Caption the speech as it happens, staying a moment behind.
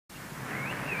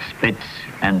spits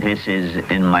and hisses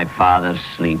in my father's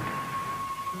sleep.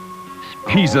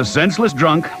 He's a senseless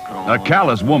drunk, a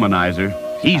callous womanizer.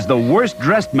 He's the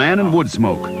worst-dressed man in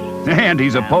Woodsmoke. And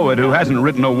he's a poet who hasn't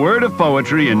written a word of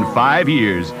poetry in 5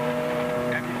 years.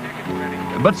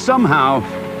 But somehow,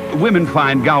 women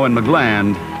find Gowan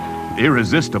McGland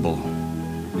irresistible.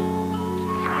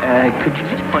 Could you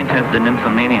just point out the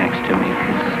nymphomaniacs to me,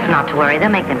 please? Not to worry, they'll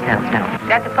make themselves known.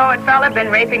 That the poet fella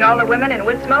been raping all the women in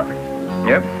Woodsmoke?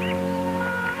 Yep.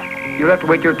 You'll have to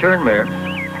wait your turn, Mayor.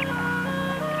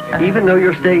 Even though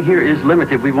your stay here is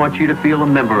limited, we want you to feel a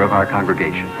member of our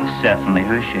congregation. Certainly,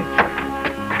 who's she?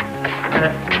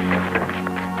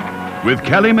 With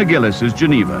Kelly McGillis as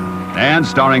Geneva, and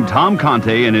starring Tom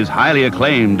Conti in his highly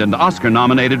acclaimed and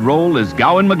Oscar-nominated role as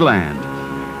Gowan McGland.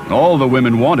 All the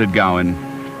women wanted Gowan,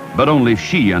 but only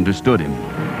she understood him.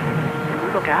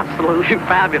 You look absolutely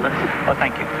fabulous. Oh,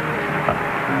 thank you.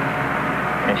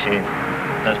 And she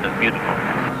does look beautiful.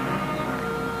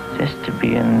 Just to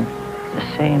be in the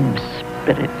same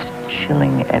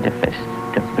spirit-chilling edifice,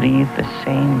 to breathe the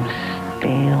same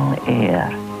stale air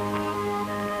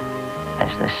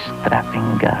as the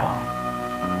strapping girl.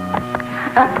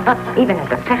 Even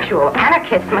as a sexual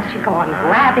anarchist, must she go on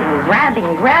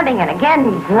grabbing, and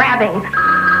again grabbing?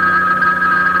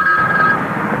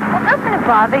 Well, doesn't it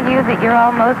bother you that you're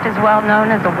almost as well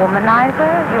known as a womanizer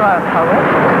as you are a poet?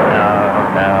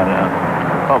 No.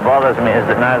 What bothers me is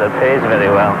that neither pays very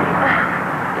well.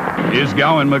 Is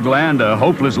Gowan McGland a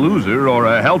hopeless loser or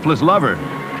a helpless lover?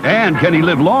 And can he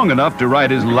live long enough to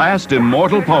write his last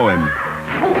immortal poem?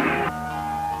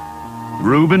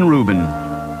 Reuben.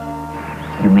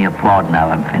 Give me applaud now,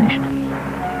 I'm finished.